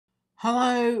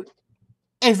Hello,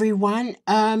 everyone.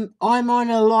 I'm on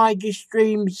Elijah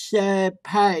Stream's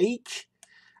page.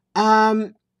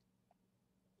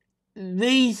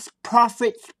 These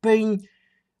prophets been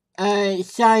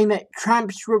saying that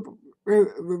Trump's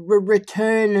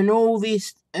return and all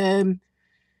this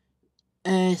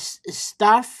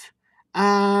stuff.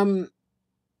 They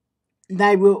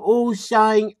were all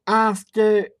saying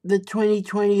after the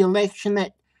 2020 election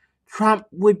that Trump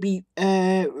would be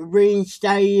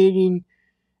reinstated in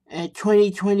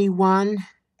 2021.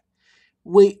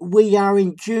 We are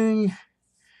in June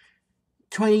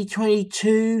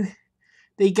 2022.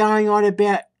 They're going on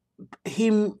about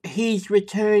his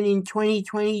return in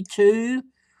 2022.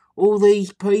 All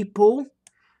these people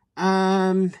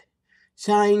saying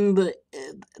that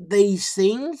these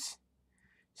things.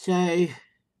 So I'm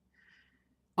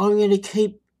going to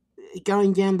keep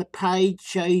going down the page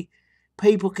so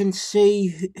people can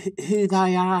see who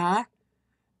they are.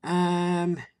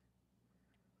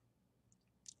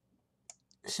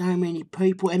 So many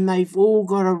people, and they've all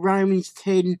got a Romans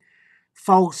 10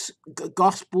 false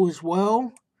gospel as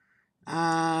well.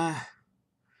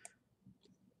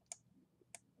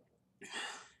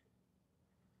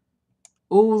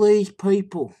 All these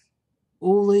people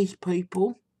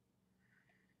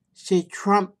said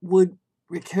Trump would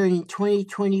return in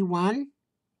 2021,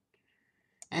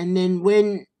 and then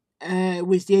when it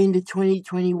was the end of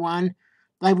 2021,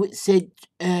 they said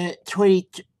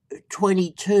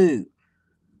 2022.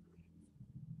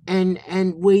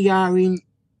 And we are in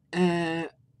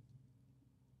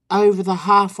over the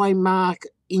halfway mark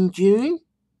in June,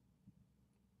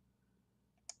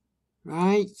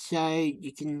 right? So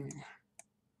you can,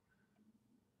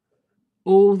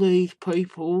 all these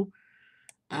people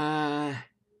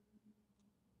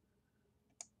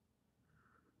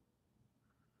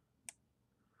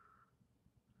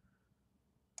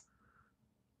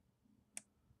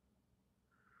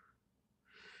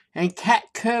and Kat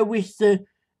Kerr was the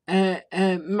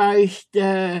most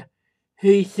who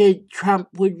said Trump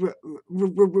would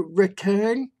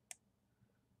return.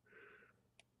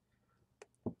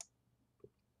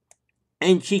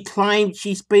 And she claimed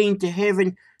she's been to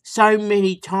heaven so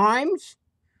many times,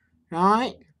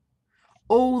 right?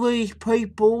 All these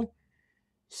people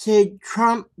said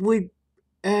Trump would,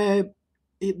 that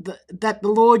the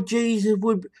Lord Jesus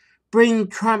would bring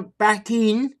Trump back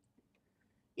into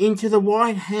the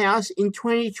White House in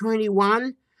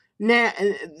 2021. Now,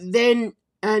 then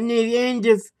near the end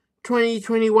of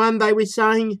 2021, they were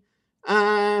saying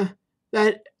that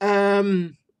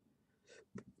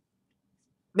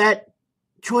that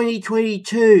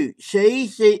 2022.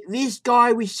 See, this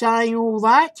guy was saying all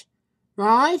that,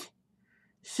 right?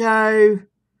 So,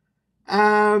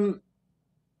 and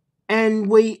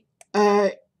we,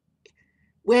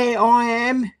 where I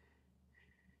am,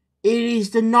 it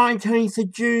is the 19th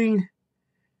of June,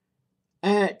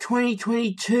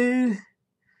 2022,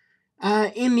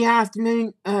 in the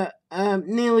afternoon,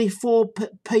 nearly 4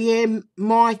 p.m.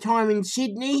 my time in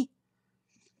Sydney.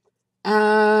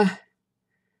 And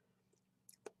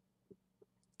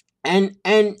in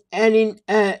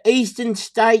eastern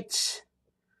states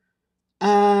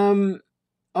of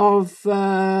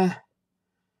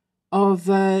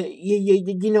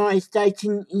United States,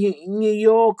 in New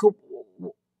York,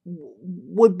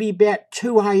 would be about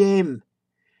 2 a.m.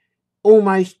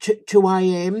 almost 2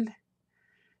 a.m.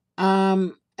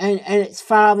 And it's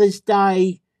Father's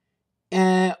Day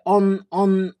on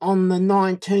the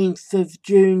 19th of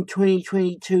June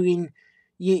 2022 in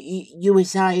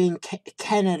USA and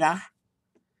Canada.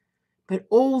 But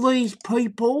all these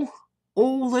people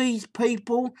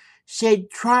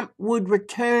said Trump would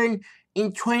return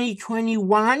in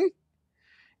 2021,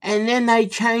 and then they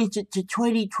changed it to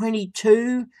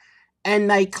 2022,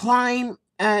 and they claim,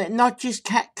 not just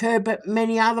Kat Kerr, but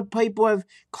many other people have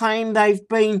claimed they've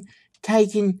been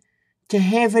taken to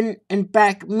heaven and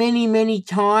back many, many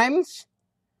times,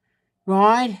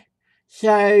 right?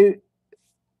 So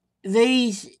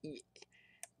these,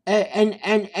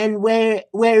 and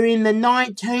we're in the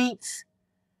 19th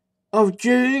of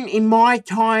June in my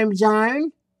time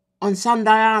zone on Sunday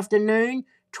afternoon,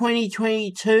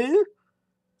 2022,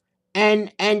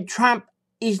 and Trump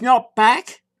is not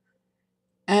back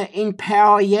in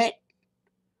power yet.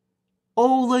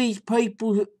 All these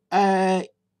people,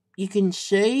 you can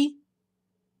see,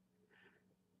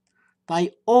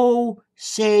 they all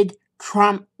said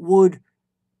Trump would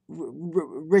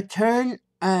return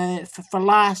for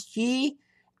last year,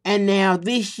 and now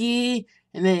this year,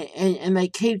 and they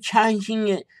keep changing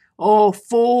it all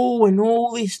fall and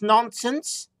all this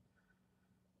nonsense.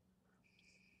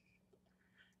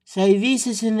 So this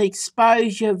is an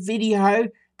exposure video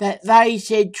that they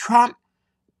said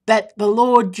that the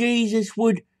Lord Jesus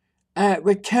would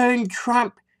return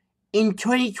Trump in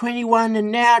 2021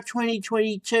 and now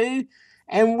 2022,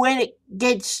 and when it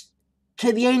gets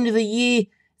to the end of the year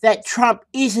that Trump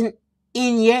isn't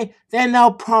in yet, then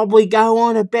they'll probably go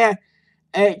on about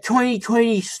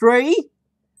 2023.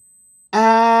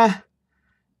 And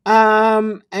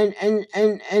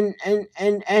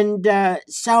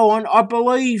so on. I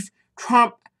believe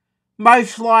Trump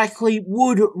most likely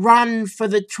would run for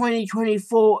the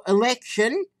 2024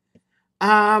 election.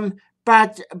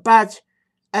 But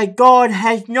God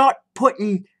has not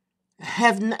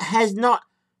has not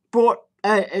brought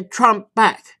Trump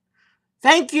back.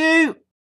 Thank you.